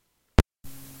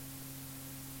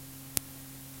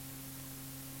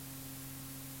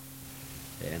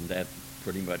And that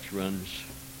pretty much runs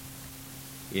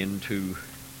into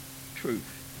truth.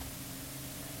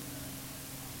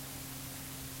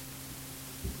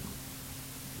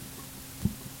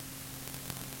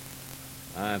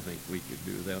 I think we could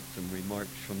do without some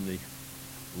remarks from the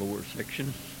lower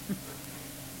section.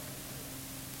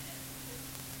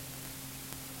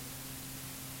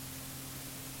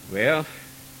 Well,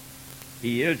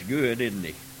 he is good, isn't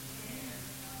he?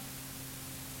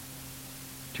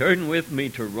 Turn with me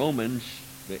to Romans,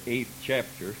 the 8th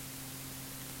chapter.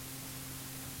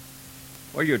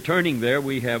 While you're turning there,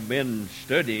 we have been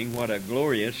studying what a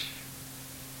glorious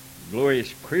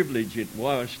privilege it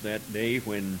was that day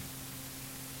when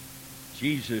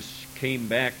Jesus came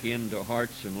back into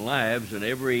hearts and lives, and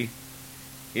every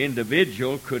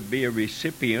individual could be a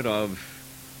recipient of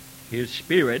his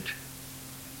Spirit.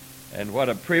 And what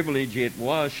a privilege it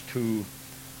was to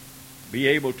be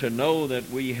able to know that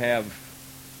we have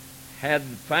had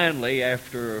finally,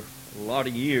 after a lot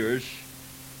of years,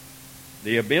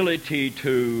 the ability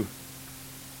to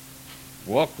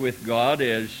walk with God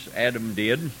as Adam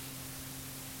did,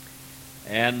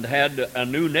 and had a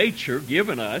new nature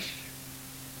given us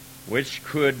which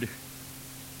could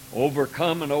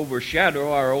overcome and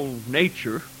overshadow our old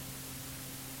nature.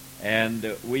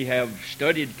 And we have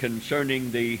studied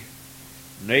concerning the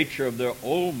nature of the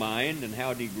old mind and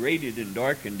how degraded and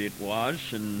darkened it was,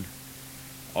 and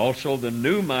also the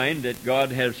new mind that God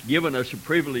has given us a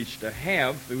privilege to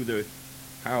have through the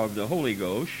power of the Holy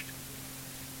Ghost.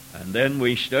 And then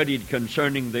we studied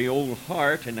concerning the old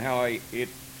heart and how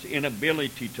its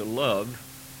inability to love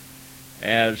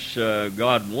as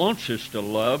God wants us to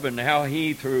love, and how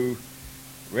He, through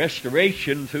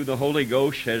restoration through the Holy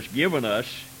Ghost, has given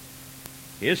us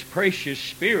His precious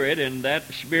Spirit, and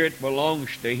that Spirit belongs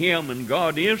to Him, and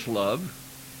God is love.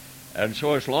 And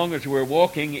so as long as we're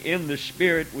walking in the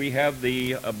Spirit, we have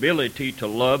the ability to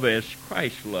love as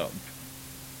Christ loved.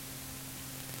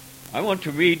 I want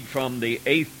to read from the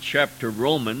 8th chapter of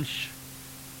Romans,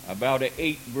 about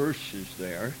 8 verses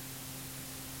there.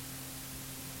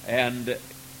 And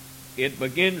it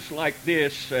begins like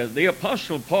this. The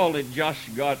Apostle Paul had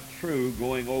just got through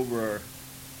going over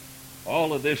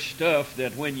all of this stuff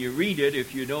that when you read it,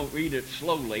 if you don't read it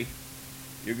slowly,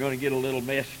 you're going to get a little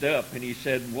messed up. And he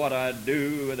said, what I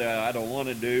do, that I don't want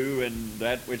to do, and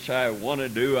that which I want to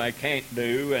do, I can't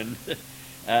do. And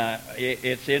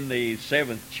it's in the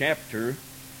 7th chapter.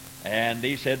 And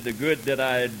he said, the good that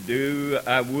I do,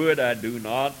 I do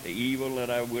not. The evil that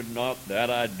I would not,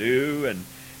 that I do. And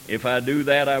if I do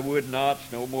that, I would not.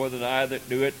 It's no more than I that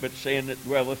do it, but sin that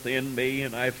dwelleth in me.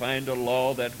 And I find a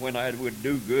law that when I would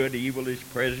do good, evil is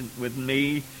present with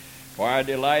me. For I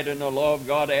delight in the law of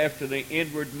God after the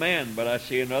inward man. But I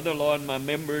see another law in my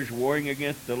members, warring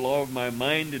against the law of my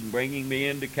mind, and bringing me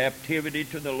into captivity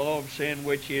to the law of sin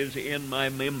which is in my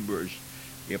members.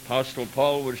 The Apostle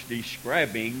Paul was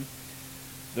describing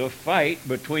the fight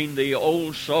between the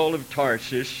old Saul of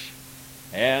Tarsus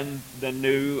and the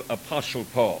new Apostle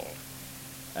Paul.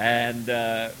 And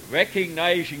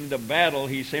recognizing the battle,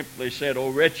 he simply said, O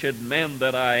wretched man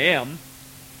that I am,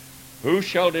 who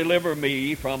shall deliver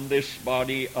me from this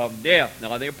body of death?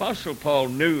 Now, the Apostle Paul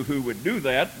knew who would do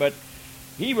that, but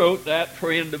he wrote that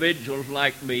for individuals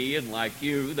like me and like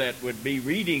you that would be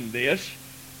reading this.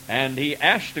 And he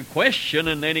asked a question,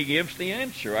 and then he gives the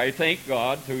answer. I thank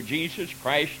God through Jesus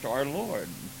Christ our Lord.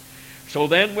 So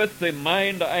then with the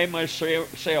mind I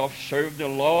myself serve the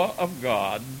law of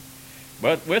God,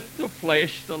 but with the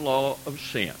flesh the law of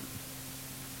sin.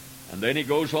 And then he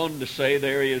goes on to say,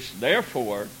 there is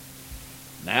therefore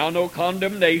now no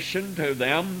condemnation to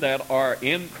them that are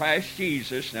in Christ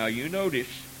Jesus. Now you notice,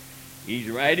 he's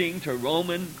writing to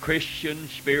Roman Christian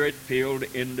Spirit-filled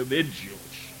individuals.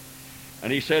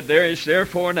 And he said, there is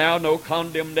therefore now no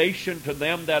condemnation to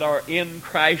them that are in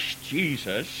Christ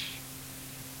Jesus,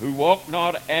 who walk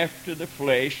not after the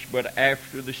flesh, but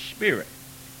after the Spirit.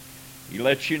 He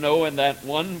lets you know in that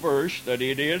one verse that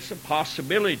it is a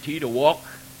possibility to walk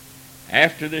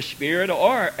after the Spirit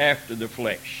or after the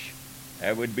flesh.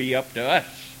 That would be up to us.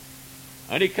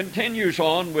 And he continues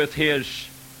on with his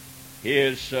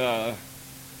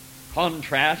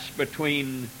contrast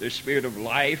between the Spirit of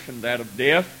life and that of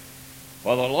death.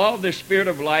 For the law of the Spirit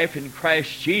of life in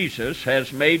Christ Jesus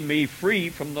has made me free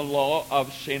from the law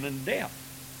of sin and death.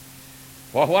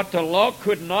 For what the law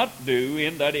could not do,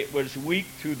 in that it was weak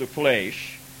through the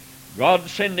flesh, God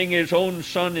sending His own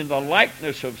Son in the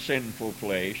likeness of sinful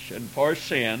flesh, and for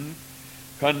sin,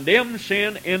 condemned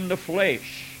sin in the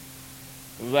flesh,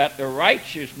 that the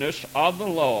righteousness of the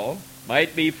law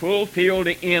might be fulfilled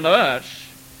in us,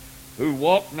 who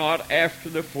walk not after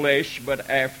the flesh, but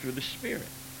after the Spirit.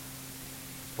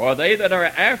 For they that are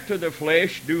after the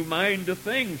flesh do mind the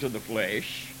things of the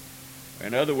flesh.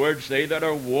 In other words, they that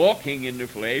are walking in the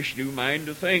flesh do mind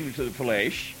the things of the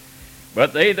flesh.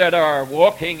 But they that are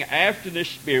walking after the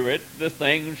Spirit, the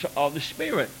things of the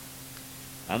Spirit.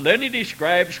 And then he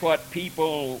describes what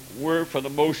people were for the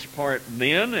most part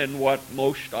then and what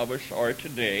most of us are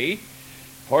today.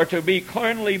 For to be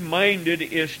carnally minded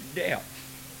is death.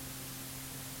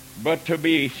 But to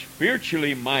be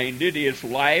spiritually minded is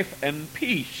life and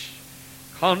peace.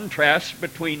 Contrast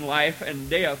between life and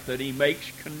death that he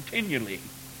makes continually.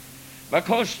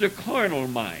 Because the carnal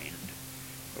mind,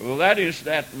 well, that is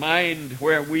that mind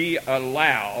where we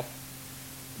allow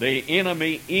the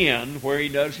enemy in where he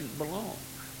doesn't belong.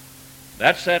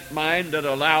 That's that mind that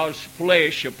allows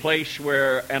flesh a place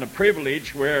where, and a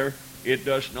privilege where it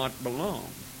does not belong.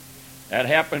 That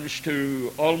happens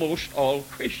to almost all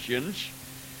Christians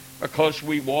because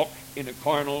we walk in a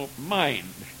carnal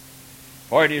mind.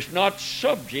 For it is not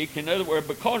subject, in other words,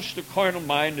 because the carnal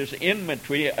mind is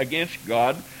enmity against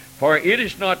God, for it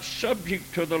is not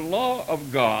subject to the law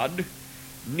of God,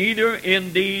 neither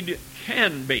indeed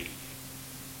can be.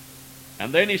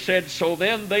 And then he said, so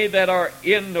then they that are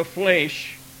in the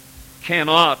flesh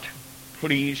cannot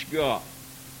please God.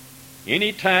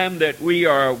 Any time that we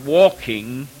are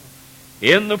walking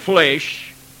in the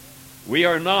flesh, we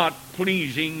are not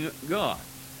pleasing God.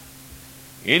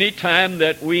 Any time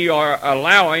that we are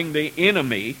allowing the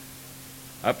enemy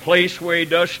a place where he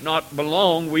does not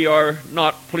belong, we are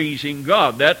not pleasing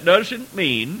God. That doesn't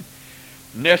mean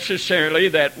necessarily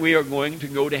that we are going to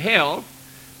go to hell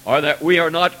or that we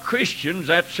are not Christians.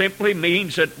 That simply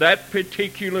means at that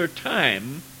particular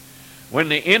time when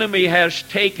the enemy has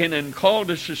taken and called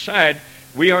us aside,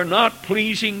 we are not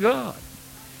pleasing God.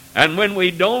 And when we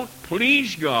don't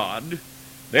please God,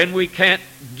 then we can't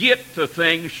get the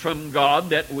things from God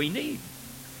that we need.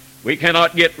 We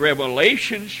cannot get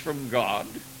revelations from God.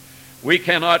 We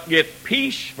cannot get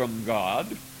peace from God.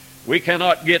 We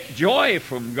cannot get joy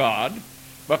from God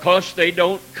because they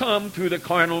don't come through the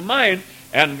carnal mind,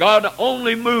 and God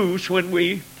only moves when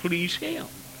we please Him.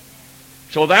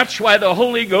 So that's why the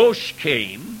Holy Ghost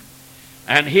came,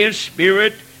 and His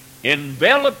Spirit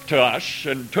enveloped us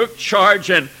and took charge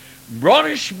and brought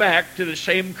us back to the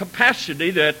same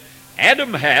capacity that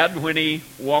Adam had when he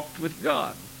walked with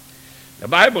God. The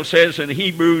Bible says in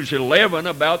Hebrews 11,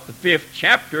 about the 5th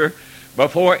chapter,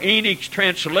 before Enoch's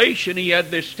translation, he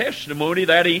had this testimony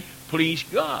that he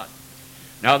pleased God.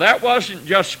 Now that wasn't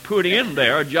just put in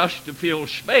there just to fill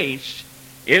space.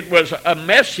 It was a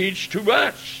message to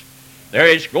us. There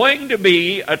is going to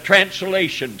be a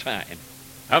translation time.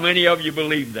 How many of you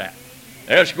believe that?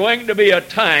 There's going to be a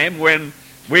time when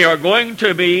we are going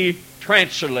to be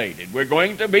translated. We're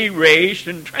going to be raised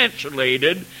and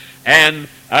translated. And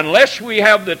unless we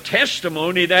have the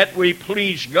testimony that we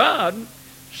please God,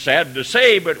 sad to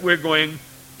say, but we're going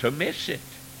to miss it.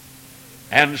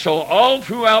 And so all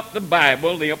throughout the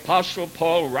Bible, the Apostle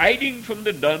Paul, writing from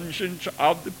the dungeons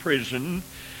of the prison,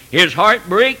 his heart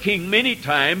breaking many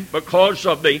times because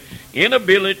of the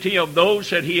inability of those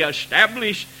that he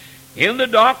established in the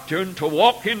doctrine to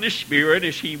walk in the Spirit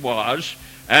as he was,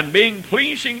 and being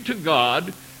pleasing to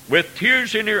God, with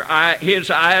tears in his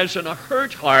eyes and a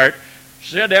hurt heart,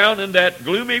 sat down in that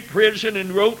gloomy prison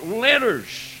and wrote letters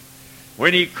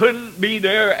when he couldn't be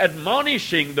there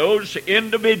admonishing those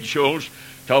individuals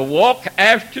to walk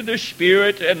after the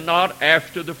Spirit and not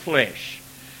after the flesh.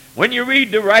 When you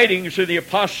read the writings of the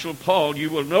Apostle Paul, you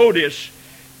will notice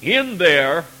in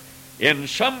there, in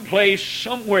some place,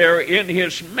 somewhere in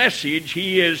his message,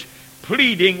 he is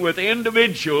pleading with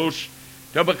individuals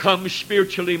to become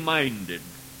spiritually minded.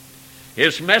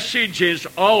 His message is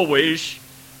always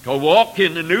to walk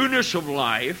in the newness of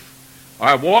life,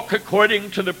 or walk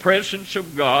according to the presence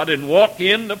of God, and walk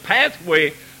in the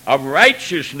pathway of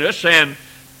righteousness and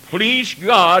please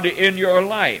God in your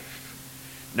life.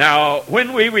 Now,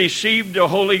 when we received the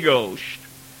Holy Ghost,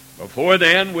 before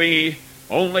then we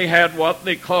only had what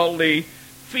they call the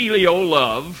filial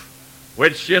love,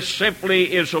 which just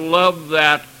simply is a love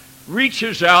that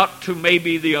reaches out to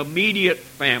maybe the immediate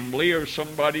family or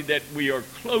somebody that we are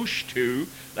close to.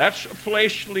 That's a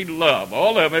fleshly love.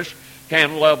 All of us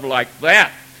can love like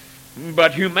that.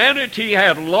 But humanity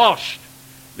had lost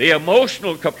the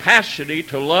emotional capacity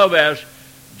to love as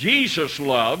Jesus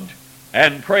loved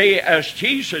and pray as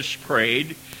Jesus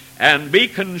prayed and be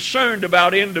concerned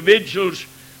about individuals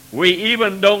we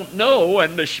even don't know,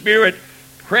 and the Spirit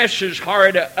presses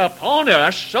hard upon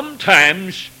us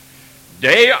sometimes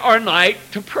day or night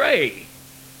to pray.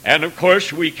 And of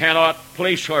course we cannot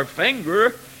place our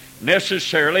finger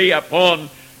necessarily upon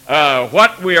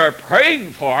what we are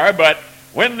praying for, but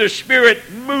when the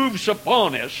Spirit moves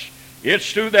upon us,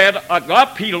 it's through that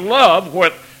agape love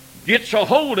what gets a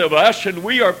hold of us, and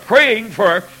we are praying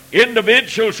for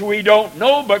individuals we don't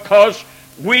know because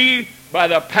we, by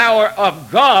the power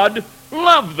of God,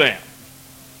 love them.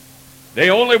 The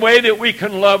only way that we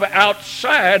can love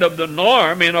outside of the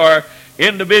norm in our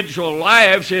individual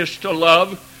lives is to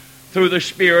love through the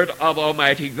Spirit of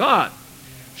Almighty God.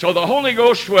 So the Holy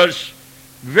Ghost was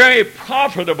very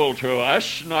profitable to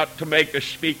us, not to make us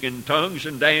speak in tongues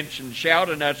and dance and shout,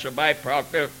 and that's a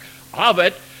byproduct of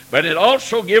it, but it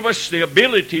also gave us the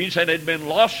abilities that had been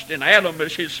lost in Adam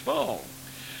as his fall.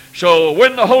 So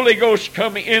when the Holy Ghost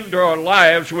come into our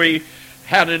lives, we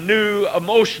had a new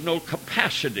emotional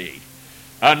capacity.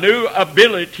 A new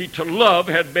ability to love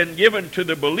had been given to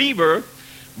the believer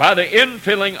by the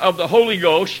infilling of the Holy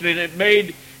Ghost, and it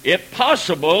made it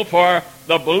possible for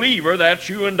the believer, that's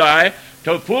you and I,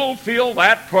 to fulfill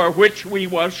that for which we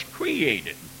was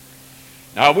created.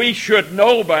 Now we should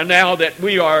know by now that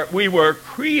we were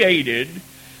created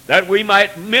that we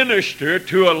might minister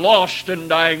to a lost and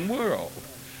dying world.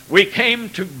 We came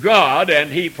to God and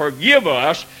He forgave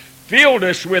us, filled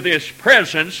us with His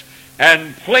presence,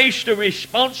 and placed the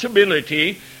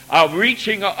responsibility of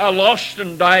reaching a lost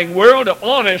and dying world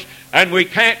upon us, and we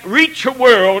can't reach a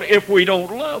world if we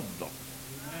don't love them.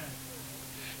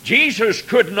 Jesus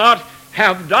could not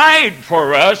have died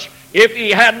for us if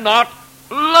He had not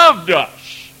loved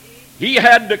us. He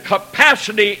had the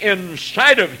capacity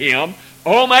inside of Him,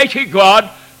 Almighty God,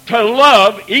 to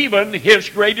love even His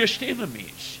greatest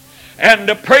enemies, and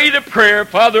to pray the prayer,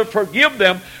 Father, forgive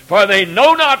them, for they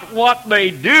know not what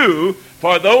they do,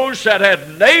 for those that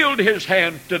had nailed His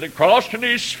hands to the cross and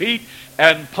His feet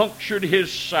and punctured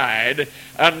His side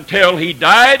until He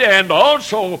died, and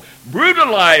also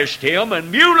brutalized Him and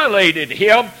mutilated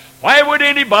Him. Why would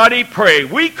anybody pray?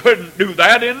 We couldn't do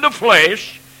that in the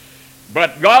flesh,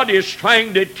 but God is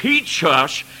trying to teach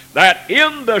us that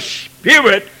in the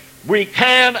Spirit we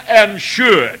can and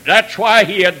should. That's why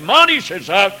He admonishes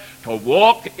us to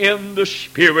walk in the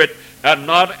Spirit and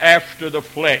not after the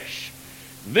flesh.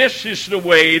 This is the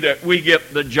way that we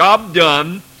get the job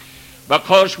done,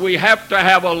 because we have to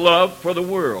have a love for the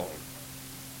world.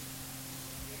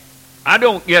 I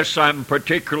don't guess I'm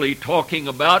particularly talking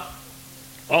about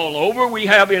all over. We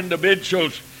have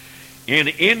individuals in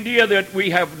India that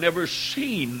we have never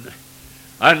seen,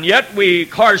 and yet we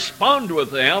correspond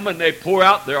with them, and they pour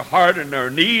out their heart and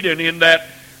their need, and in that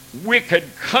wicked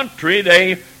country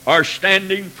they are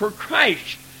standing for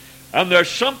Christ. And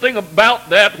there's something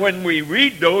about that when we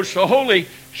read those, the Holy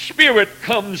Spirit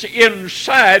comes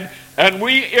inside and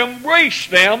we embrace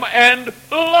them and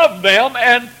love them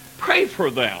and pray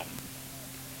for them.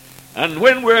 And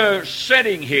when we're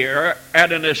sitting here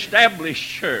at an established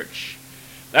church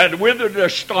that withered the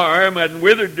storm and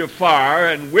withered the fire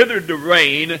and withered the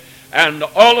rain and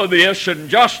all of this, and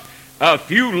just a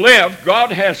few left,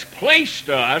 God has placed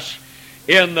us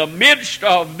in the midst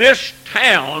of this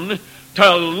town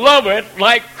to love it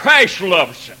like Christ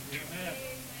loves it. Amen.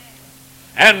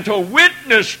 And to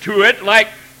witness to it like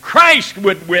Christ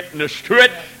would witness to it.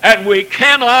 And we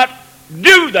cannot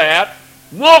do that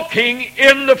walking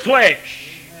in the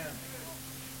flesh. Amen.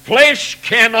 Flesh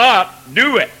cannot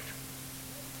do it.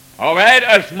 All right?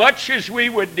 As much as we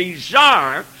would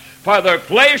desire for the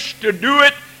flesh to do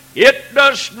it, it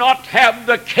does not have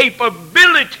the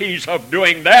capabilities of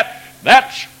doing that.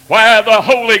 That's why the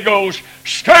Holy Ghost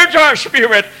stirs our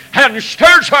spirit and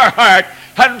stirs our heart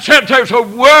and says there's a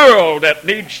world that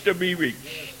needs to be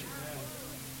reached.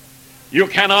 You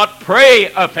cannot pray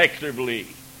effectively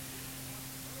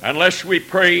unless we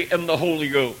pray in the Holy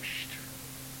Ghost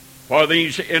for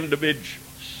these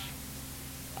individuals.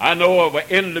 I know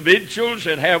of individuals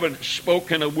that haven't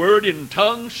spoken a word in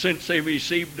tongues since they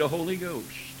received the Holy Ghost.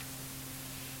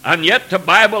 And yet the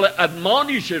Bible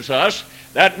admonishes us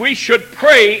that we should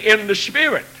pray in the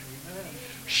Spirit.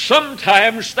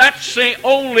 Sometimes that's the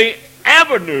only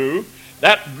avenue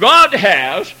that God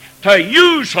has to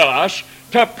use us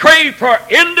to pray for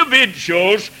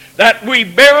individuals that we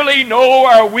barely know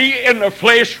or we in the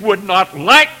flesh would not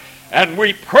like, and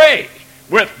we pray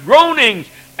with groanings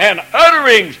and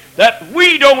utterings that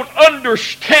we don't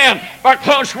understand,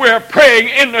 because we're praying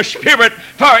in the Spirit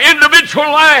for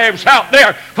individual lives out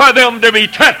there, for them to be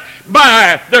touched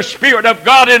by the Spirit of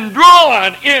God and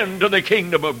drawn into the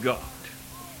kingdom of God.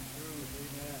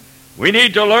 We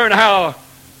need to learn how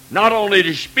not only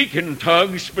to speak in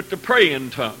tongues, but to pray in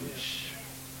tongues.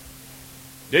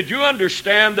 Did you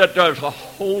understand that there's a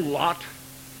whole lot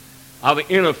of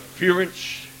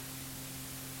interference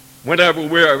whenever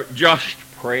we're just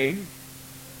praying?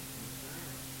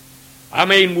 I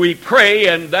mean, we pray,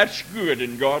 and that's good,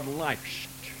 and God likes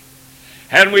it.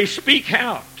 And we speak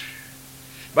out.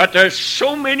 But there's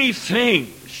so many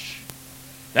things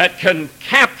that can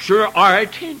capture our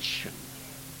attention.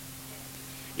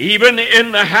 Even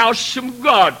in the house of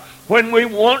God, when we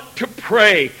want to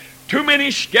pray, too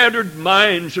many scattered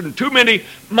minds and too many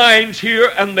minds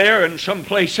here and there and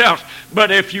someplace else.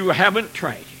 But if you haven't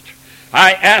tried it,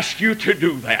 I ask you to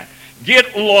do that.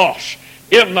 Get lost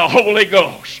in the Holy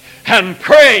Ghost and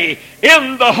pray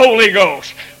in the Holy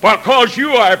Ghost, because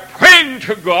you are praying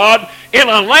to God in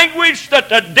a language that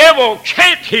the devil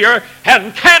can't hear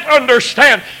and can't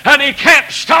understand, and he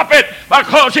can't stop it,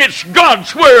 because it's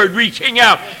God's word reaching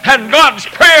out, and God's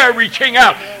prayer reaching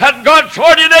out, and God's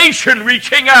ordination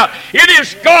reaching out. It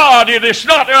is God, it is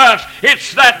not us,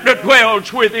 it's that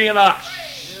dwells within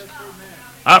us.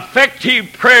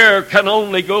 Effective prayer can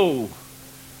only go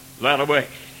that way.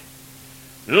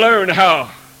 Learn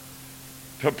how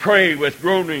to pray with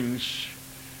groanings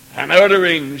and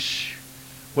utterings,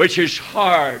 which is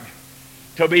hard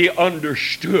to be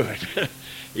understood.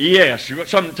 Yes,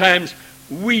 sometimes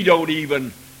we don't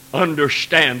even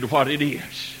understand what it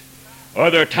is.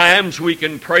 Other times we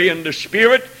can pray in the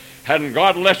Spirit, and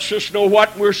God lets us know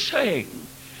what we're saying.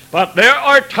 But there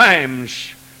are times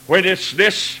when it's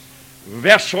this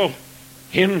vessel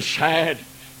inside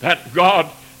that God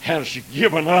has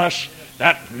given us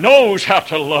that knows how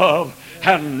to love,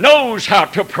 and knows how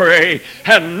to pray,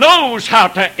 and knows how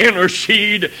to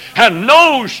intercede, and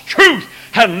knows truth,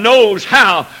 and knows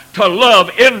how to love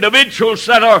individuals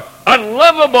that are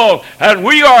unlovable, and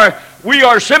we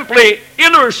are simply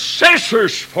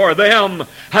intercessors for them,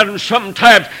 and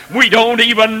sometimes we don't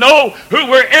even know who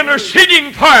we're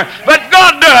interceding for, but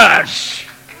God does.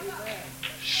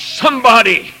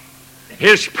 Somebody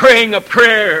is praying a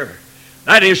prayer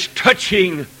that is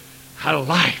touching a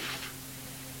life.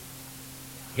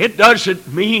 It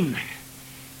doesn't mean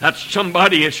that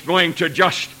somebody is going to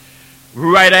just,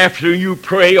 right after you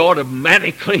pray,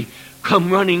 automatically come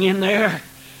running in there,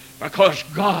 because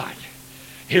God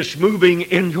is moving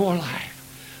in your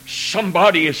life.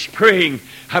 Somebody is praying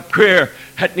a prayer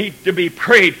that needs to be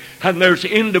prayed, and there's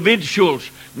individuals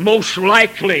most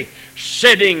likely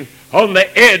sitting on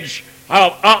the edge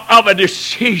of a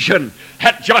decision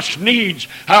that just needs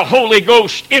a Holy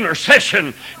Ghost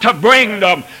intercession to bring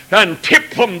them and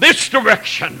tip them this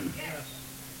direction.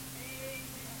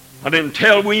 But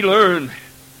until we learn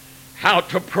how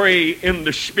to pray in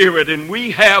the Spirit, and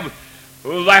we have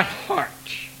that heart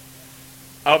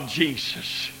of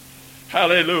Jesus.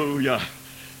 Hallelujah.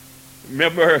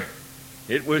 Remember,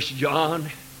 it was John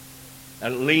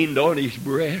that leaned on his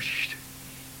breast.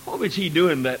 What was he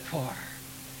doing that for?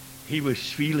 He was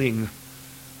feeling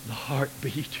the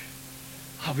heartbeat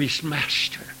of his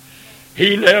master.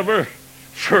 He never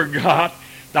forgot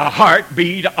the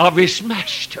heartbeat of his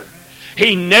master.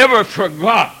 He never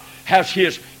forgot as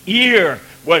his ear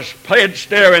was pledged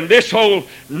there, and this whole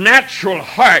natural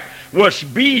heart was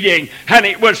beating, and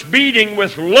it was beating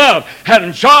with love,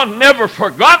 and John never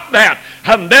forgot that.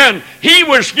 And then he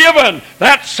was given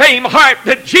that same heart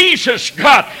that Jesus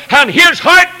got, and his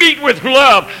heart beat with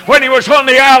love when he was on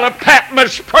the Isle of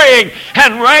Patmos praying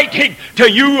and writing to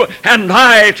you and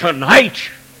I tonight,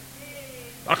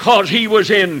 because he was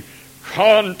in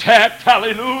contact,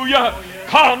 hallelujah,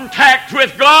 contact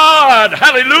with God,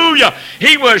 hallelujah.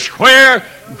 He was where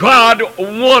God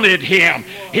wanted him.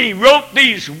 He wrote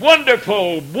these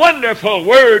wonderful, wonderful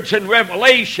words in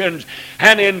Revelations,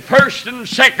 and in 1st and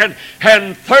 2nd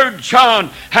and 3rd John,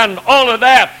 and all of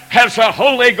that has the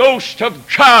Holy Ghost of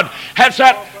God, has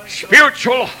that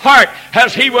spiritual heart,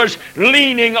 as he was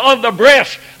leaning on the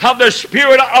breast of the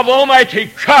Spirit of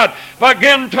Almighty God,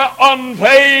 began to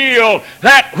unveil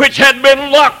that which had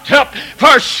been locked up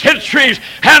for centuries,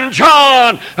 and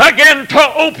John began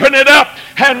to open it up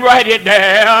and write it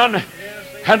down.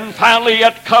 And finally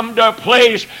it come to a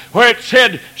place where it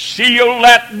said, seal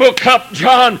that book up,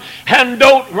 John, and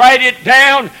don't write it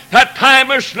down. That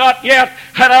time is not yet.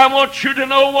 And I want you to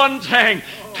know one thing.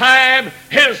 Time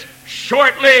is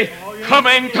shortly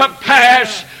coming to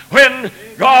pass when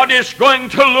God is going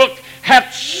to look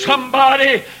at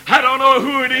somebody, I don't know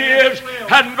who it is,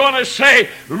 and going to say,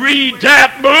 read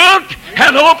that book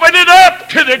and open it up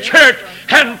to the church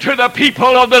and to the people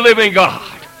of the living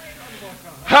God.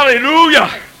 Hallelujah.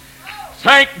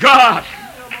 Thank God.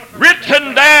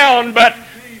 Written down, but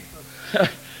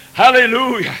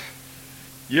hallelujah.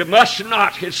 You must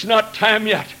not. It's not time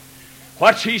yet.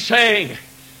 What's he saying?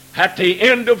 At the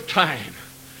end of time,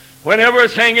 when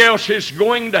everything else is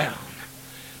going down,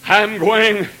 I'm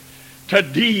going to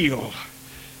deal.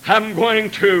 I'm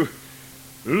going to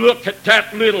look at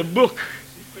that little book.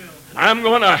 I'm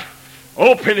going to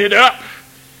open it up,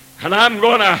 and I'm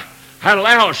going to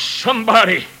allow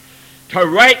somebody to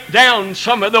write down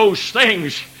some of those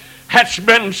things that's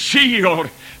been sealed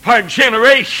for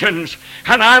generations,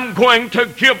 and I'm going to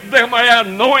give them an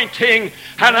anointing,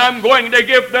 and I'm going to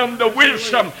give them the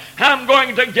wisdom, I'm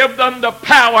going to give them the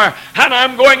power, and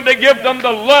I'm going to give them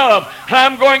the love, and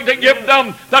I'm going to give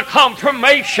them the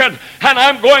confirmation, and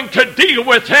I'm going to deal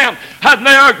with them, and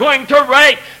they are going to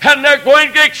write, and they're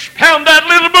going to expound that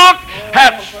little book.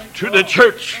 That's to the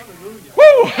church.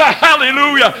 Woo,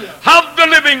 hallelujah, of the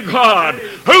living God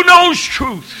who knows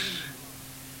truth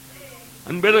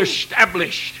and been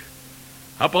established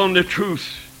upon the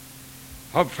truth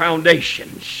of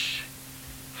foundations.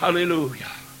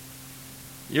 Hallelujah.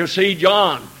 You see,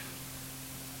 John,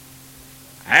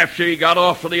 after he got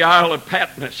off of the Isle of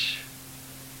Patmos,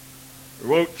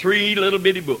 wrote 3 little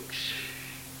bitty books.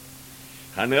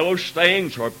 And those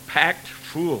things are packed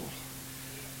full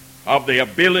of the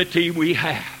ability we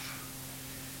have.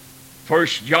 1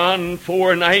 John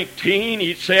 4:19,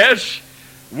 he says,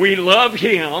 we love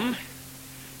him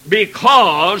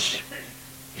because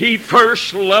he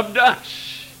first loved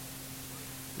us.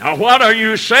 Now what are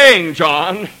you saying,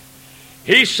 John?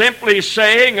 He's simply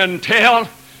saying, until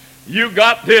you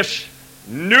got this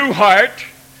new heart,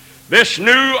 this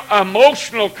new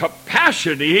emotional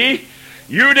capacity,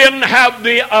 you didn't have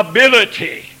the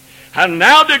ability. And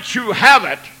now that you have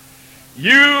it,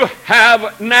 you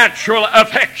have natural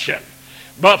affection.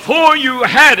 Before you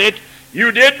had it,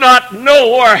 you did not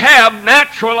know or have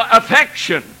natural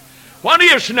affection. What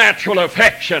is natural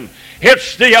affection?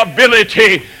 It's the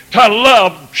ability to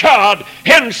love God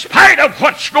in spite of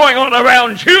what's going on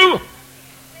around you.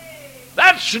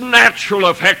 That's natural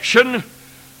affection,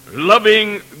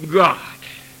 loving God.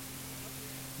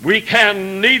 We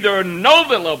can neither know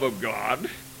the love of God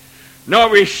nor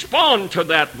respond to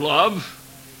that love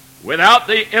without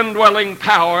the indwelling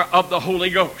power of the Holy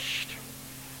Ghost.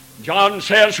 John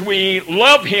says we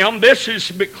love him. This is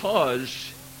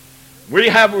because we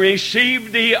have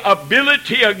received the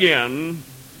ability again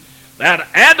that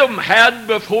Adam had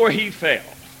before he fell.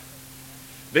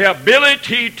 The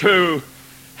ability to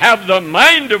have the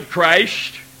mind of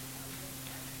Christ,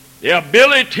 the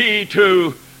ability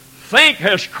to think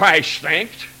as Christ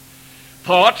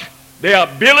thought, the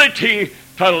ability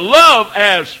to love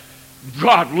as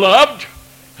God loved,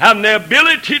 and the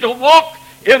ability to walk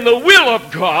in the will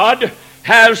of God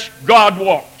as God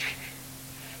walked.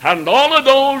 And all of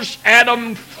those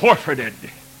Adam forfeited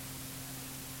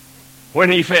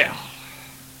when he fell.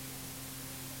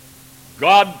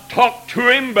 God talked to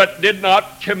him but did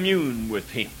not commune with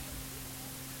him.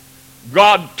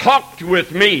 God talked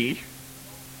with me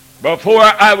before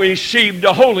I received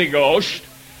the Holy Ghost,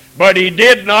 but he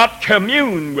did not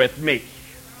commune with me.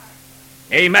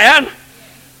 Amen?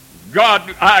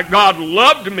 God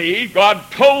loved me. God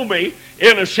told me,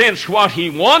 in a sense, what he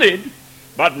wanted.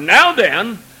 But now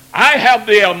then, I have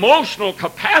the emotional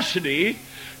capacity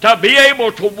to be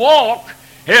able to walk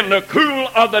in the cool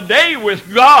of the day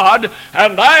with God,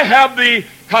 and I have the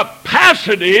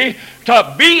capacity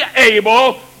to be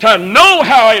able to know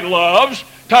how he loves,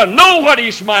 to know what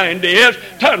his mind is,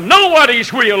 to know what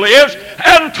his will is,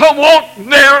 and to walk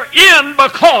therein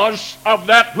because of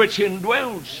that which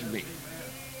indwells me.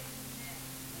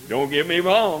 Don't get me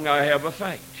wrong, I have a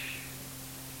fight.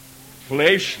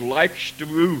 Flesh likes to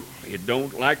rule. It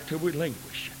don't like to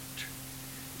relinquish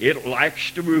it. It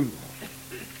likes to rule.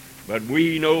 But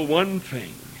we know one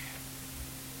thing,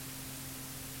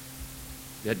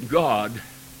 that God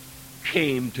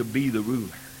came to be the ruler.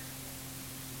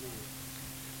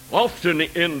 Often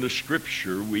in the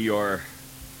Scripture we are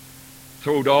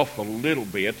thrown off a little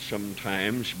bit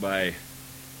sometimes by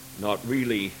not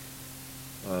really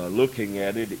looking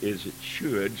at it as it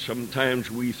should. Sometimes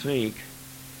we think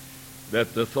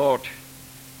that the thought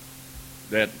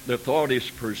is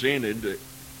presented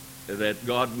that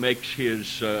God makes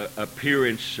his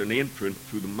appearance and entrance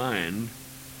through the mind,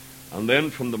 and then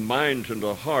from the mind to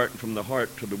the heart, and from the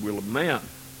heart to the will of man.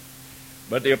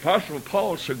 But the Apostle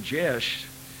Paul suggests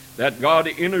that God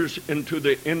enters into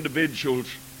the individual's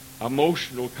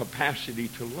emotional capacity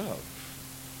to love.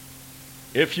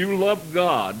 If you love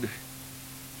God,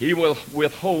 he will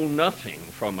withhold nothing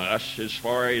from us as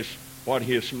far as what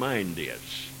his mind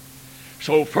is.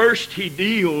 So first he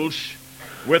deals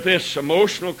with this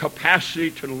emotional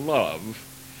capacity to love,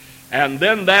 and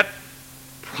then that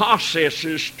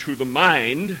processes to the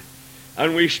mind,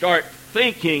 and we start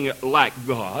thinking like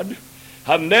God,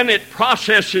 and then it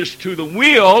processes to the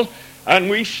will, and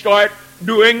we start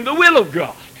doing the will of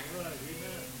God.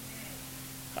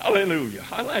 Hallelujah.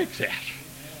 I like that.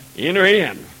 Enter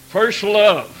in. First,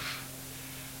 love.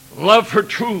 Love for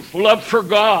truth. Love for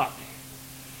God.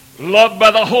 Love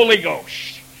by the Holy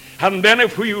Ghost. And then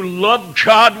if you love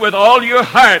God with all your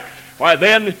heart, why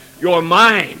then your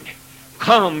mind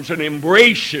comes and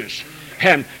embraces.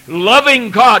 And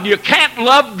loving God, you can't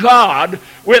love God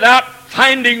without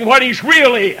finding what He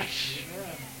really is.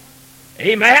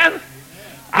 Amen?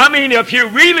 I mean, if you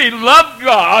really love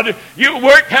God, you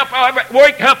wake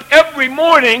up every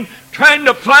morning trying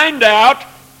to find out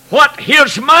what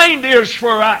His mind is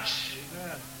for us.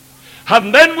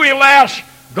 And then we'll ask,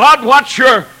 God, what's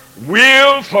your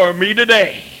will for me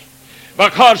today?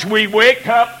 Because we wake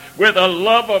up with a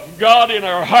love of God in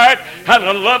our heart, and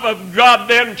the love of God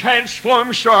then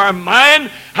transforms to our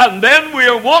mind, and then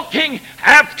we're walking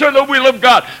after the will of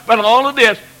God. But all of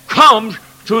this comes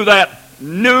through that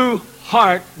new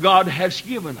heart God has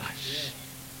given us.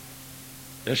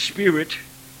 The Spirit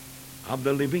of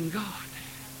the living God.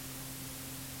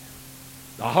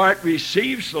 The heart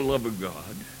receives the love of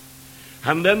God,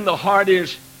 and then the heart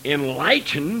is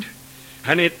enlightened,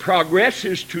 and it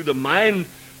progresses to the mind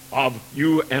of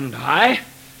you and I,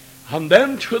 and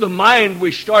then to the mind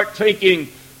we start thinking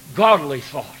godly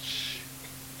thoughts,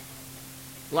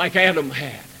 like Adam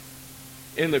had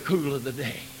in the cool of the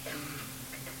day.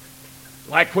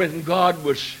 Like when God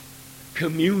was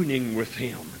communing with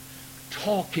him,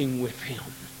 talking with him,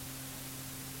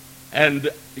 and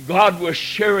God was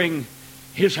sharing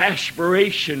His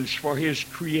aspirations for His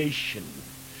creation,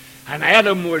 and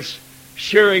Adam was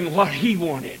sharing what he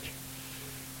wanted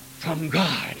from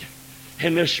God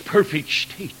in this perfect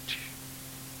state.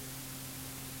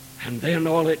 And then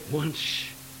all at once,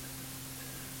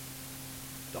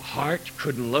 the heart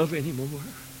couldn't love anymore.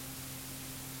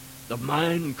 The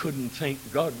mind couldn't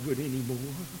think Godward anymore.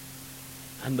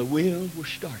 And the will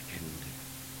was darkened.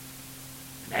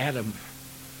 And Adam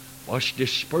was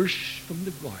dispersed from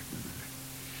the garden.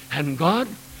 And God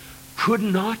could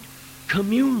not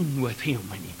commune with him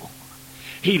anymore.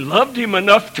 He loved him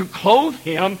enough to clothe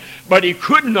him, but he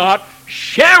could not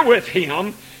share with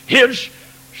him his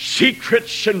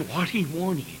secrets and what he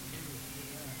wanted.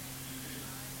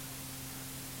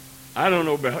 I don't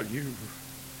know about you,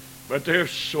 but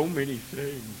there's so many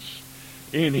things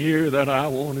in here that I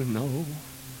want to know.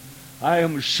 I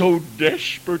am so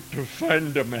desperate to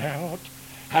find them out.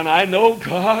 And I know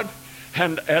God,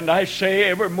 and I say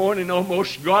every morning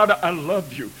almost, God, I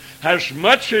love you. As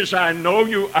much as I know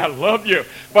you, I love you.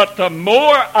 But the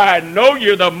more I know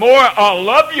you, the more I'll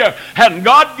love you. And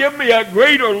God, give me a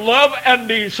greater love and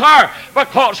desire,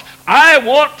 because I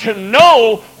want to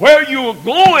know where you're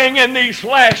going in these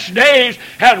last days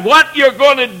and what you're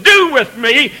going to do with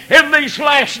me in these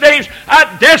last days.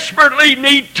 I desperately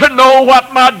need to know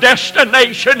what my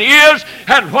destination is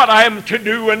and what I am to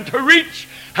do and to reach.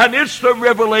 And it's the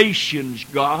revelations,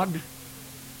 God.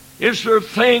 Is there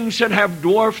things that have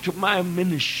dwarfed my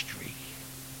ministry?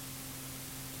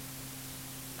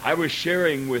 I was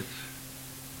sharing with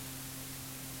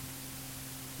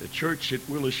the church at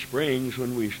Willow Springs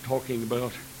when we was talking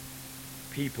about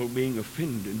people being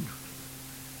offended.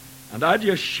 And I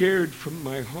just shared from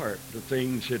my heart the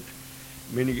things that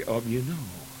many of you know.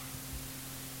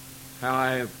 How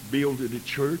I builded a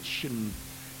church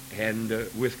and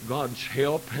with God's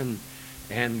help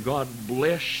and God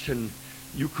blessed, and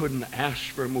you couldn't ask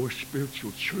for a more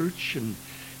spiritual church, and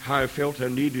how I felt I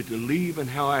needed to leave, and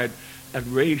how I'd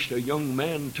raised a young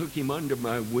man, took him under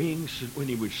my wings when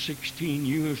he was 16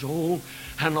 years old,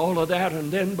 and all of that.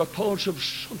 And then because of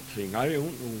something, I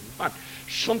don't know what,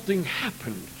 something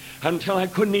happened until I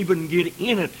couldn't even get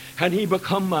in it, and he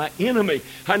became my enemy,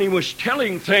 and he was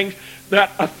telling things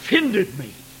that offended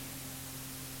me.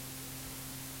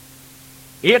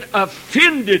 It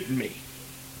offended me.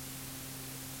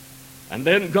 And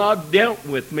then God dealt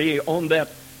with me on that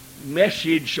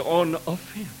message on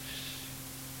offense.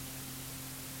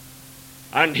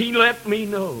 And He let me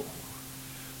know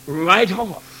right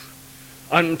off,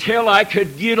 until I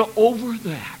could get over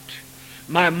that,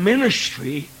 my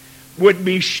ministry would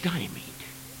be stymied.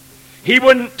 He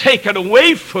wouldn't take it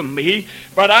away from me,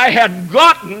 but I had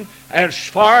gotten as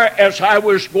far as I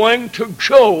was going to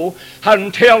go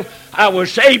until I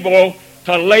was able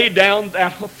to lay down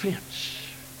that offense.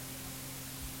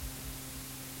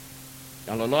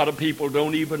 And a lot of people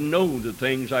don't even know the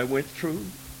things I went through,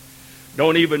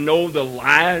 don't even know the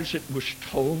lies that was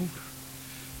told,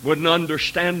 wouldn't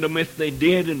understand them if they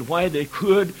did and why they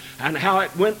could, and how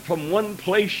it went from one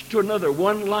place to another,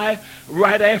 one lie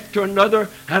right after another,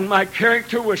 and my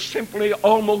character was simply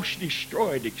almost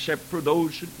destroyed except for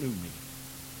those that knew me.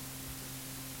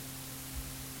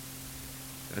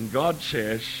 And God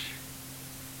says,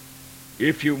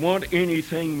 if you want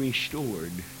anything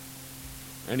restored,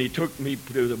 and he took me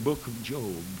to the book of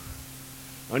Job,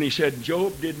 and he said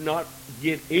Job did not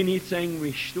get anything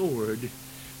restored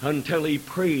until he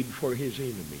prayed for his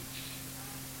enemies.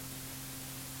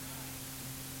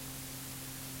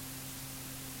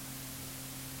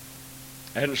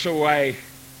 And so I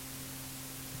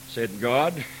said,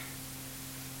 God,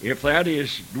 if that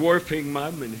is dwarfing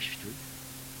my ministry,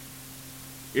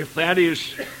 if that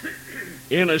is,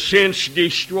 in a sense,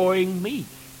 destroying me,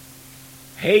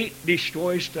 hate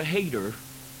destroys the hater,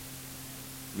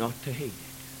 not the hated.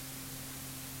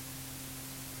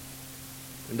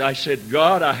 And I said,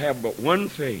 God, I have but one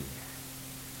thing.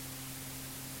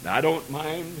 And I don't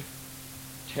mind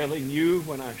telling you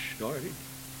when I started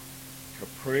to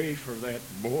pray for that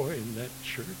boy in that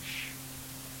church.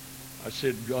 I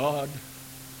said, God,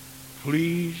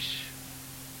 please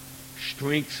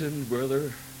strengthen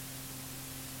brother.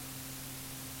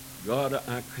 God,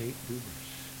 I can't do this.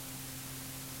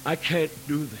 I can't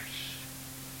do this.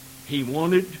 He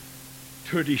wanted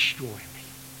to destroy me.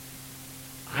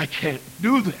 I can't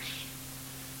do this.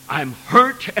 I'm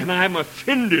hurt and I'm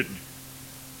offended.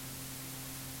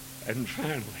 And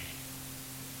finally,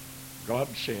 God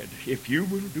said, if you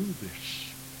will do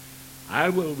this, I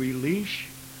will release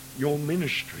your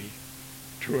ministry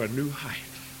to a new height.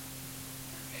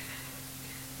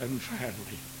 And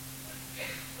finally,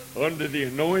 under the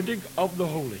anointing of the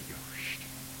Holy Ghost,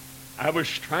 I was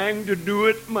trying to do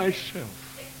it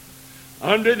myself.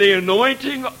 Under the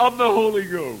anointing of the Holy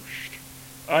Ghost,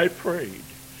 I prayed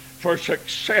for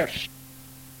success.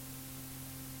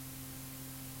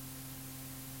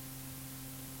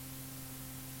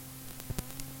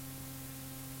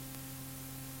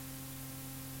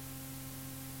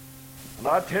 And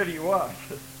I tell you what,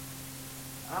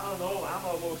 I don't know, I'm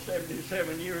almost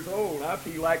 77 years old. I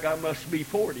feel like I must be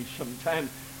 40 sometime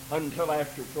until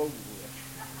after it's over with.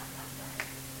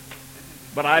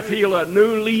 But I feel a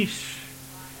new lease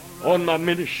on my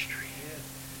ministry.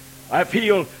 I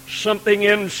feel something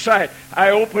inside. I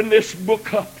open this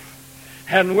book up,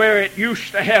 and where it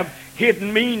used to have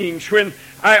hidden meanings, when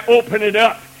I open it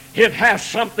up, it has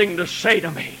something to say to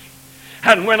me.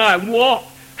 And when I walk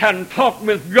and talk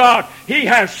with God, He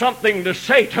has something to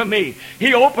say to me.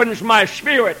 He opens my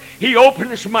spirit. He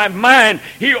opens my mind.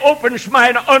 He opens my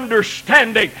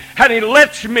understanding. And He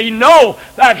lets me know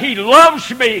that He loves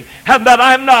me and that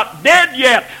I'm not dead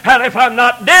yet. And if I'm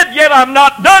not dead yet, I'm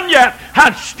not done yet.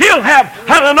 I still have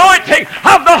an anointing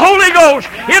of the Holy Ghost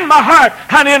in my heart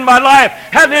and in my life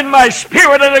and in my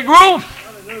spirit and a growth.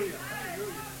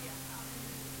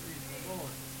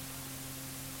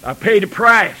 I paid a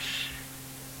price.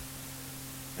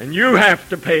 And you have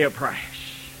to pay a price.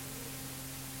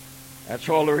 That's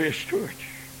all there is to it.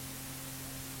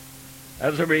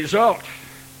 As a result,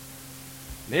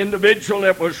 the individual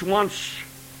that was once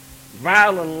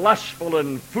vile and lustful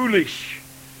and foolish,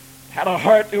 had a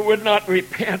heart that would not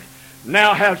repent,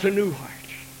 now has a new heart.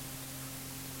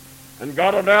 And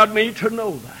God allowed me to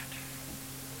know that.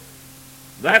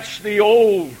 That's the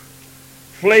old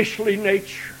fleshly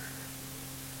nature.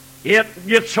 It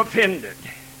gets offended.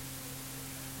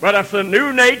 But if the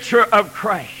new nature of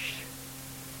Christ,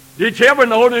 did you ever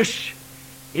notice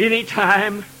any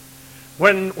time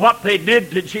when what they did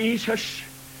to Jesus,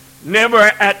 never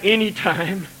at any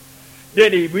time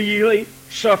did He really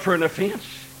suffer an offense?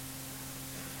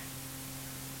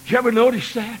 Did you ever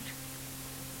notice that?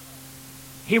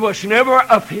 He was never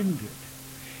offended.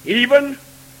 Even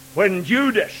when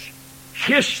Judas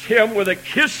kissed Him with a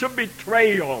kiss of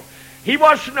betrayal, He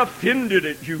wasn't offended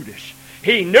at Judas.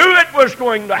 He knew it was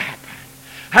going to happen.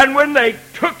 And when they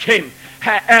took Him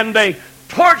and they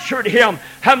tortured Him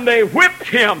and they whipped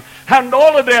Him and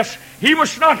all of this, He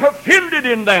was not offended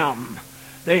in them.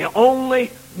 The only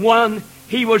one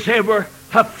He was ever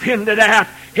offended at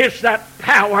is that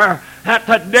power that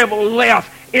the devil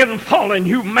left in fallen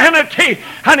humanity.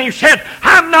 And He said,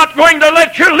 I'm not going to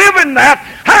let you live in that.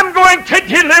 I'm going to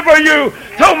deliver you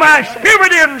through my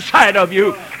spirit inside of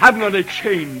you. I'm going to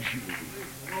change you.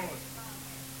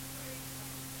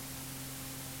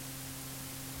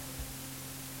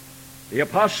 The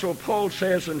Apostle Paul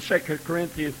says in 2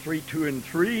 Corinthians 3:2 and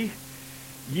 3,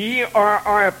 ye are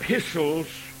our epistles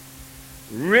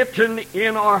written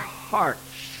in our hearts,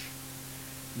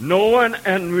 known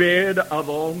and read of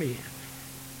all men.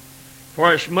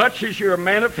 For as much as you are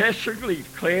manifestly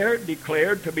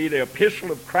declared to be the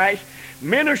epistle of Christ,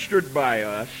 ministered by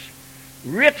us,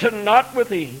 written not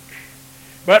with ink,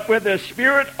 but with the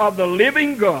Spirit of the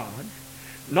living God,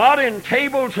 not in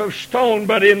tables of stone,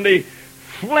 but in the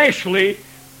fleshly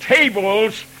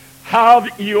tables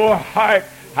of your heart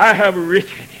I have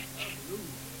written it.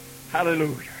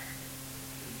 Hallelujah.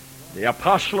 The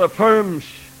apostle affirms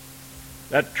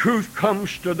that truth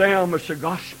comes to them as the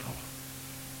gospel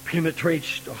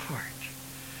penetrates the heart.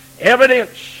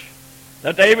 Evidence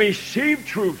that they received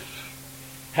truth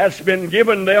has been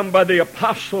given them by the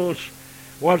apostles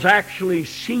was actually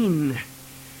seen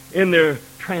in their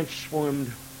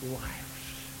transformed lives.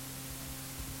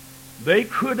 They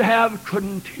could have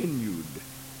continued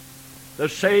the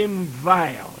same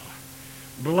vile,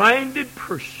 blinded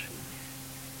person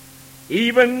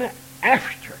even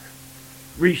after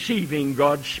receiving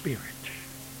God's Spirit.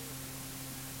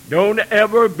 Don't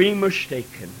ever be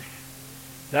mistaken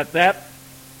that that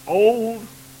old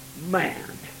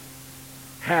man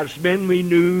has been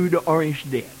renewed or is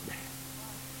dead.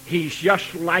 He's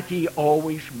just like he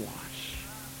always was.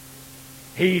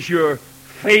 He's your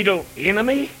fatal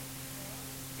enemy.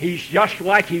 He's just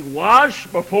like he was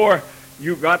before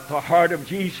you got the heart of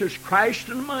Jesus Christ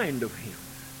and the mind of him.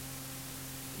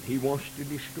 He wants to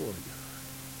destroy you.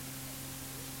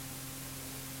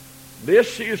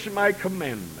 This is my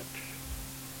commandment.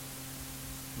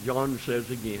 John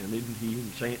says again, isn't he,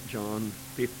 in St. John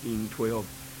 15:12.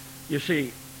 You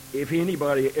see, if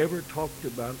anybody ever talked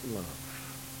about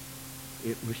love,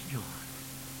 it was John.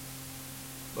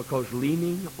 Because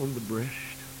leaning on the breast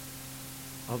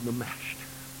of the Master,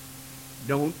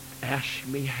 don't ask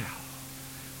me how,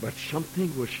 but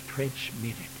something was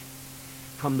transmitted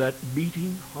from that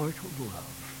beating heart of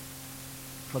love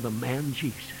for the man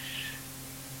Jesus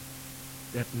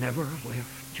that never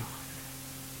left John.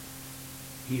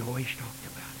 He always talked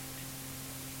about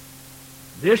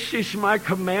it. This is my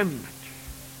commandment,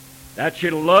 that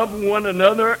you love one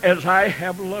another as I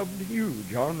have loved you.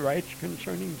 John writes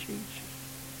concerning Jesus.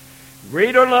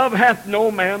 Greater love hath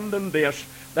no man than this,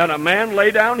 that a man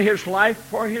lay down his life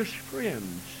for his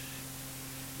friends.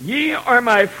 Ye are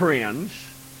my friends.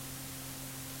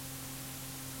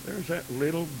 There's that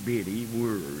little bitty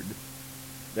word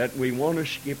that we want to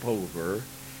skip over.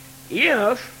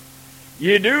 If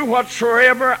you do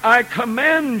whatsoever I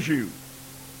command you.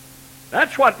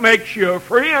 That's what makes you a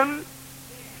friend.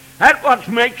 That's what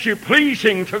makes you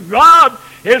pleasing to God,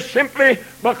 is simply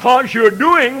because you're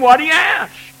doing what he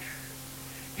asked.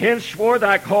 Henceforth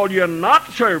I call you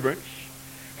not servants,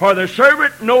 for the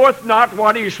servant knoweth not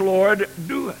what his Lord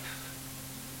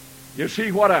doeth. You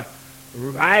see what a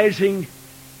rising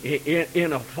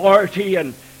in authority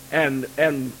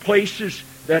and places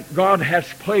that God has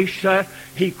placed us.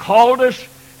 He called us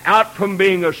out from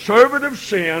being a servant of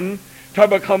sin to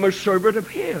become a servant of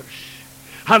his.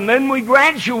 And then we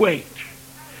graduate.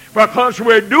 Because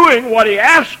we're doing what he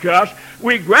asked us,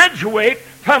 we graduate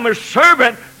from a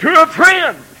servant to a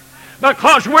friend.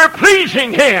 Because we're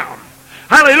pleasing him.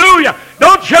 Hallelujah.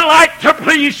 Don't you like to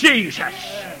please Jesus?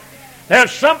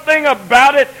 There's something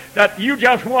about it that you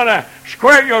just want to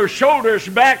square your shoulders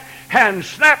back and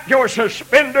snap your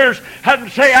suspenders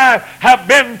and say, I have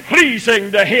been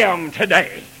pleasing to him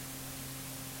today.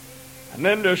 And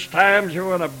then there's times you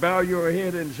want to bow your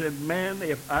head and say, man,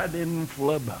 if I didn't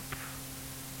flub up.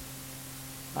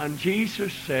 And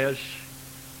Jesus says,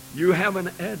 you have an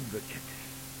advocate.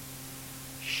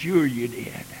 Sure you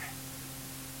did.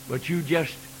 But you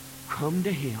just come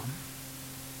to him,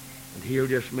 and he'll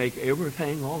just make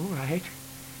everything all right,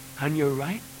 and you're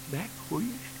right back where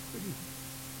you started.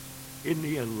 Isn't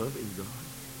he a loving God?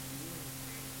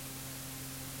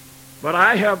 But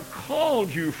I have called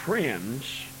you friends,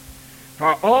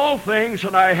 for all things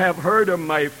that I have heard of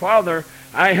my Father,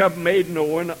 I have made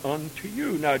known unto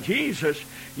you. Now, Jesus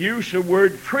used the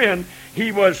word friend.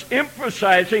 He was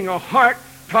emphasizing a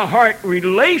heart-to-heart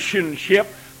relationship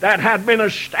that had been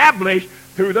established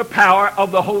through the power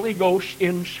of the Holy Ghost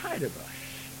inside of us.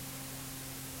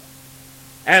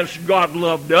 As God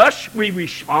loved us, we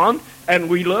respond, and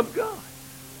we love God.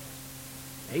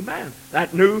 Amen.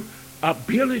 That new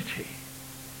ability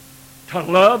to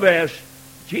love as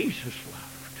Jesus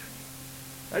loved.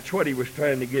 That's what he was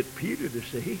trying to get Peter to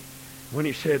say when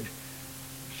he said,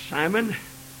 Simon,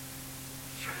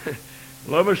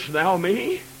 lovest thou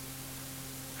me?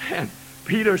 And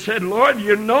Peter said, Lord,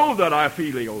 you know that I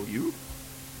phileo you.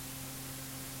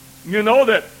 You know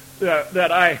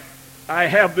that I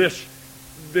have this,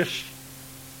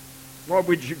 what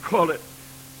would you call it,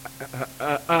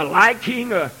 a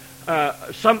liking,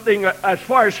 something as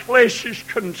far as flesh is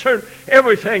concerned,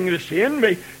 everything that's in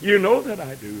me, you know that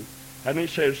I do. And he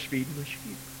says, feed my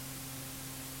sheep.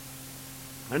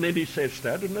 And then he says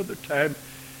that another time.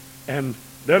 And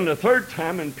then the third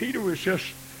time, and Peter was just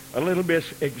a little bit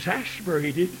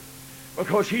exasperated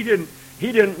because he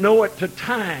didn't know at the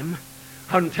time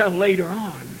until later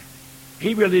on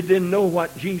He really didn't know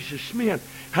what Jesus meant.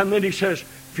 And then he says,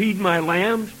 feed my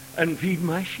lambs and feed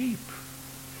my sheep.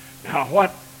 Now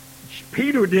what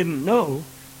Peter didn't know,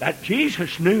 that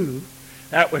Jesus knew,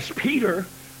 that was Peter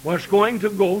was going to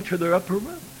go to the upper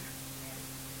room.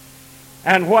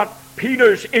 And what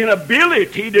Peter's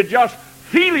inability to just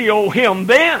filio him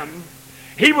then,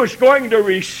 he was going to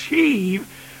receive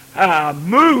a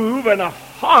move and a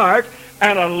heart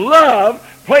and a love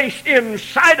placed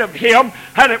inside of him,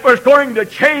 and it was going to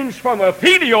change from a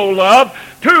filial love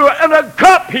to an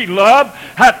agape love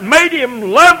that made him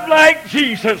love like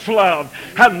Jesus loved.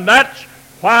 And that's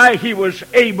why he was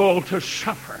able to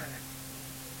suffer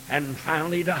and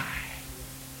finally die.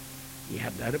 He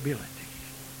had that ability.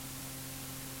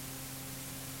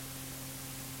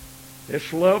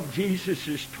 This love Jesus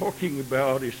is talking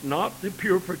about is not the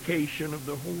purification of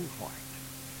the whole heart.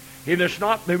 It is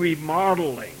not the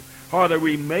remodeling or the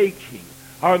remaking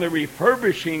or the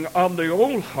refurbishing of the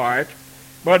old heart,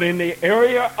 but in the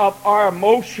area of our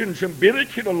emotions and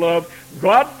ability to love,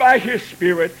 God by His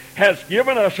Spirit has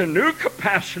given us a new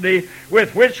capacity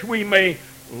with which we may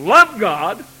love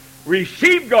God,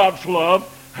 receive God's love,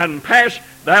 and pass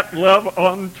that love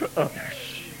on to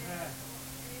others.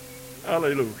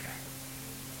 Hallelujah.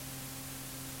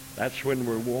 That's when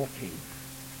we're walking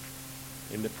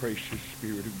in the precious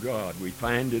Spirit of God. We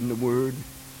find in the Word,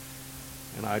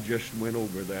 and I just went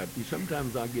over that.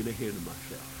 Sometimes I get ahead of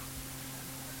myself.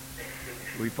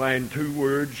 We find two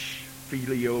words,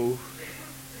 filio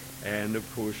and,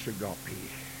 of course, agape.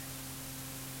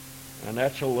 And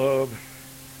that's a love,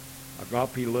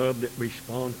 agape love, that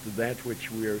responds to that which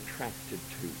we are attracted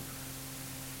to.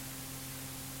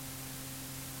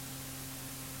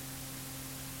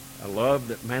 A love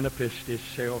that manifests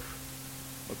itself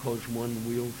because one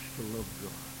wills to love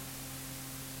God.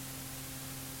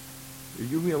 Do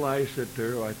you realize that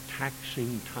there are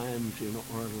taxing times in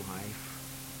our life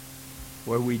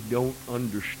where we don't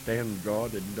understand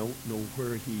God and don't know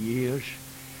where He is?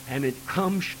 And it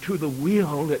comes to the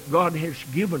will that God has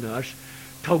given us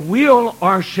to will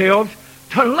ourselves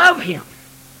to love Him.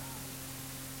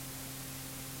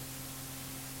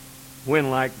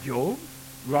 When, like Job,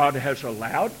 God has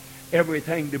allowed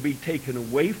everything to be taken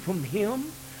away from him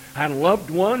and loved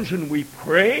ones, and we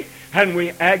pray and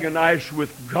we agonize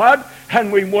with God and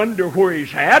we wonder where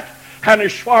He's at. And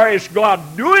as far as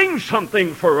God doing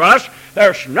something for us,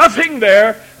 there's nothing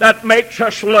there that makes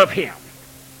us love Him.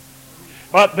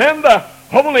 But then the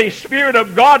Holy Spirit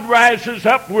of God rises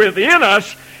up within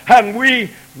us, and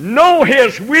we know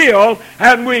His will,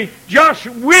 and we just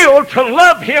will to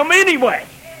love Him anyway.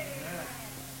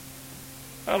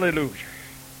 Hallelujah.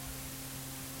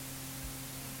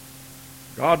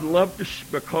 God loved us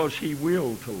because He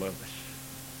willed to love us.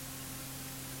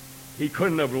 He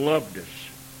couldn't have loved us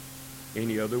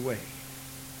any other way.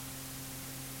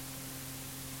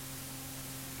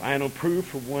 Final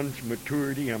proof of one's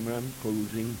maturity, I'm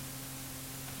closing,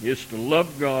 is to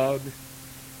love God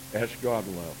as God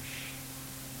loves.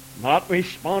 Not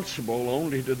responsible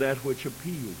only to that which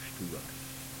appeals to us,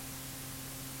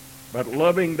 but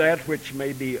loving that which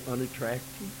may be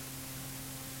unattractive,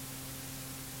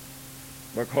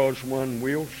 because one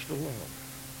wills to love.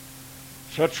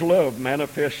 Such love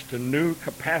manifests a new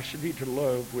capacity to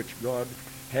love which God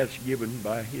has given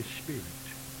by His Spirit.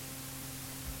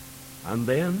 And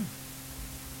then,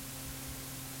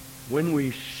 when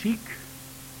we seek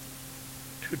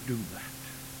to do that,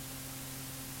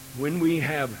 when we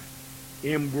have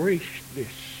embraced this,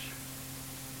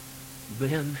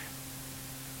 then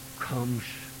comes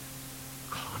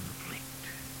conflict.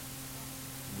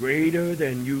 Greater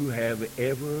than you have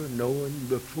ever known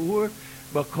before,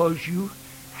 because you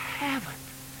haven't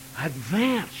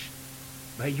advanced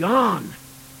beyond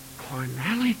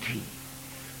carnality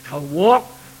to walk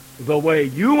the way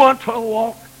you want to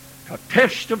walk, to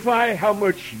testify how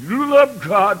much you love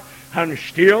God, and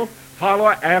still follow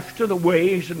after the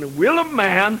ways and the will of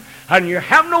man, and you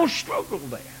have no struggle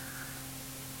there.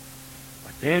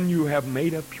 But then you have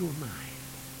made up your mind.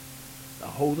 The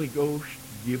Holy Ghost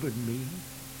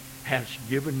has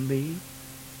given me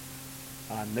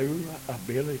a new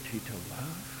ability to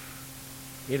love.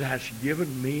 It has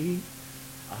given me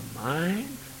a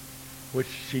mind which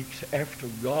seeks after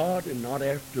God and not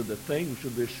after the things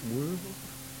of this world.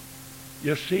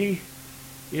 You see,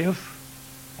 if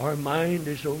our mind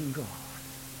is on God,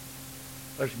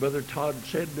 as Brother Todd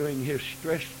said during his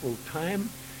stressful time,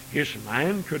 his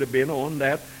mind could have been on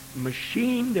that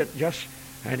machine that just,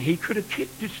 and he could have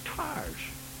kicked its tires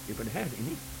if it had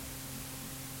any.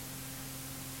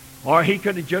 Or he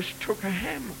could have just took a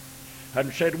hammer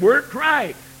and said, work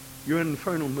right, you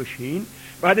infernal machine.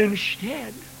 But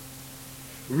instead,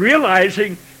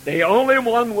 realizing the only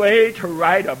one way to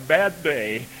right a bad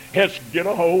day is to get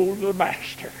a hold of the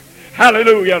Master.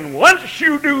 Hallelujah. And once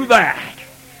you do that,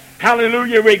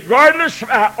 hallelujah, regardless of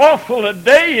how awful a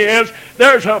day is,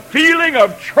 there's a feeling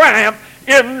of triumph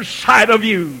inside of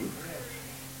you.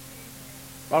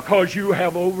 Because you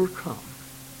have overcome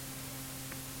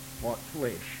what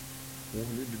flesh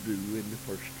wanted to do in the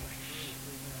first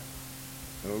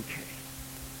place. Okay.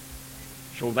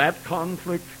 So that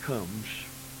conflict comes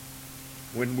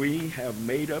when we have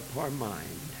made up our mind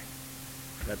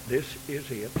that this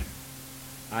is it.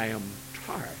 I am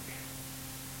tired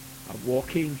of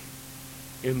walking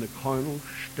in the carnal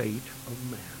state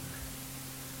of man.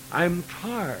 I'm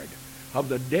tired of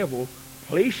the devil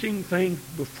placing things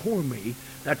before me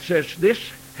that says this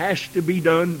has to be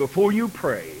done before you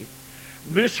pray.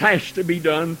 This has to be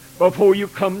done before you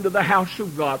come to the house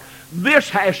of God. This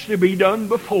has to be done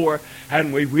before.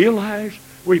 And we realize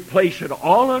we place it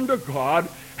all under God.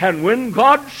 And when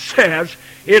God says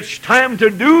it's time to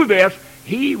do this,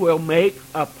 He will make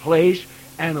a place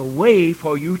and a way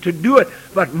for you to do it.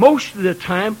 But most of the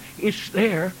time, it's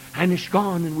there and it's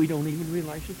gone and we don't even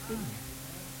realize it's been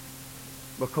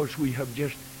there. Because we have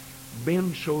just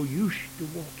been so used to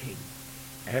walking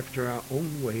after our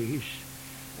own ways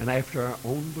and after our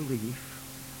own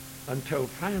belief until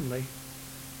finally,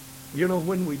 you know,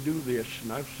 when we do this,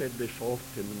 and I've said this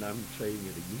often and I'm saying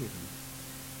it again,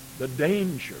 the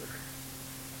danger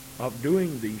of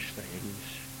doing these things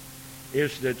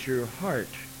is that your heart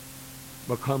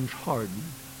becomes hardened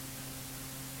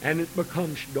and it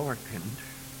becomes darkened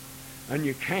and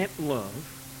you can't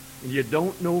love and you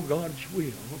don't know God's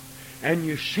will and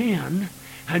you sin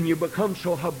and you become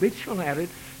so habitual at it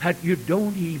that you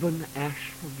don't even ask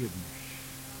forgiveness.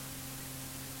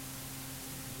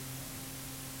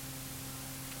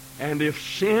 And if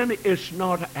sin is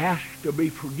not asked to be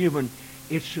forgiven,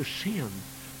 it's a sin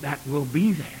that will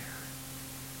be there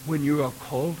when you are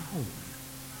called home.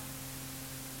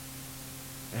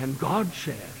 And God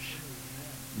says,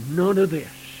 none of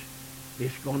this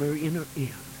is going to enter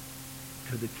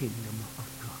into the kingdom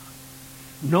of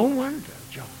God. No wonder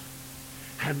John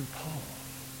and Paul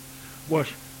was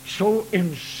so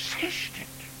insistent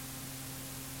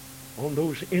on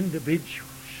those individuals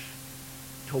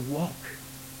to walk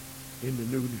in the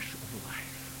newness of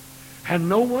life. And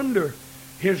no wonder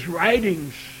his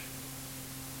writings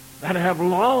that have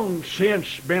long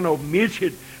since been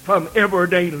omitted from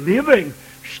everyday living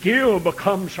still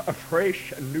becomes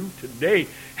afresh and new today.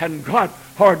 And God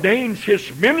ordains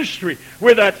His ministry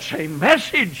with that same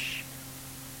message.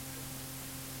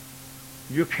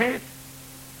 You can't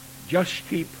just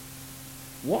keep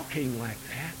walking like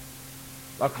that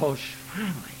because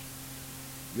finally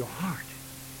your heart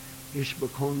is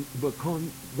going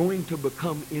to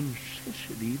become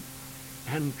insensitive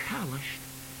and calloused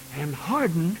and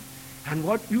hardened. And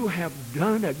what you have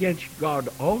done against God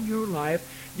all your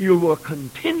life, you will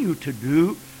continue to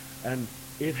do, and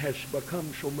it has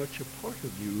become so much a part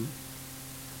of you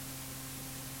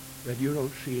that you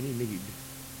don't see any need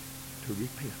to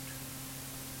repent.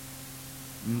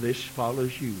 And this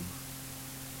follows you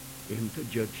into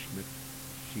judgment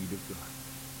seat of God.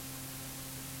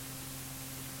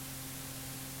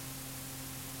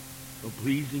 The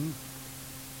pleasing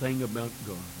thing about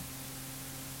God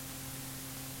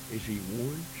is He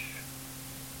warns,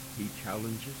 He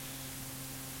challenges.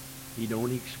 He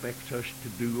don't expect us to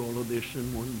do all of this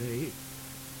in one day.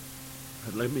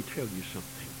 But let me tell you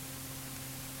something.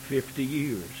 50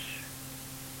 years,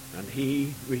 and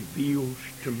He reveals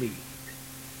to me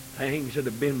things that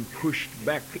have been pushed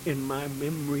back in my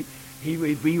memory. He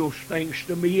reveals things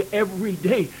to me every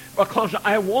day because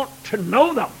I want to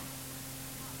know them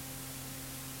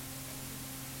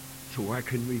so I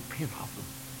can repent of them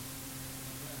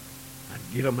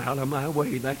and get them out of my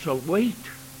way. That's a weight.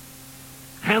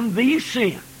 And these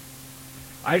sin,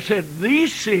 I said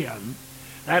these sin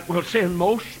that will send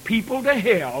most people to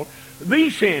hell,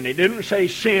 these sin, it didn't say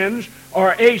sins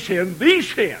or a sin,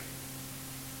 these sin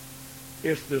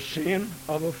is the sin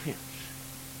of offense.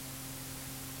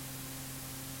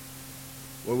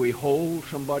 Where we hold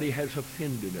somebody has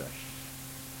offended us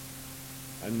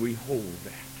and we hold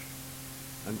that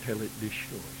until it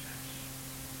destroys us.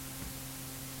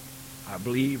 I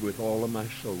believe with all of my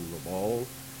soul of all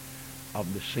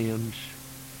of the sins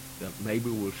that maybe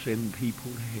will send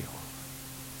people to hell,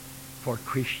 for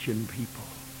Christian people,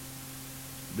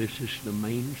 this is the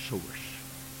main source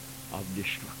of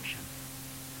destruction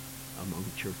among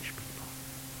church people.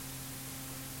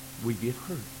 We get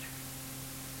hurt.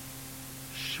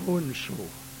 So-and-so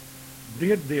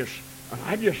did this, and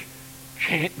I just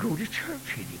can't go to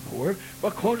church anymore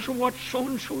because of what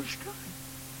so-and-so's done.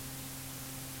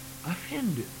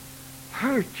 Offended,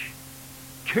 hurt,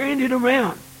 carrying it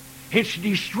around. It's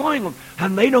destroying them,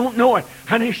 and they don't know it,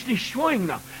 and it's destroying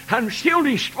them, and still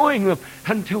destroying them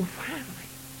until finally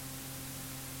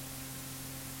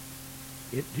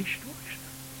it destroys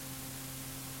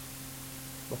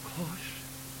them because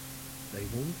they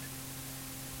won't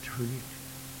turn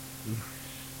it loose.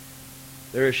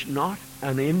 There's not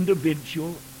an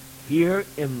individual here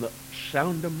in the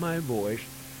sound of my voice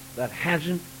that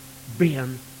hasn't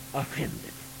been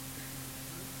offended.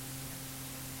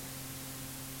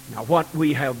 Now, what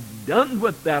we have done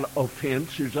with that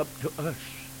offense is up to us.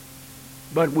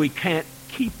 But we can't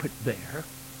keep it there.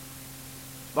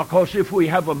 Because if we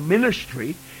have a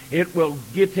ministry, it will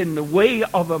get in the way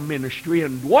of a ministry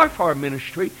and dwarf our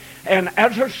ministry. And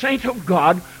as a saint of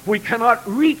God, we cannot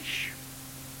reach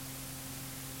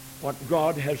what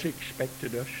God has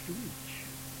expected us to reach.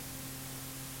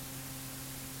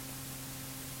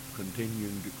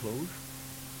 Continuing to close.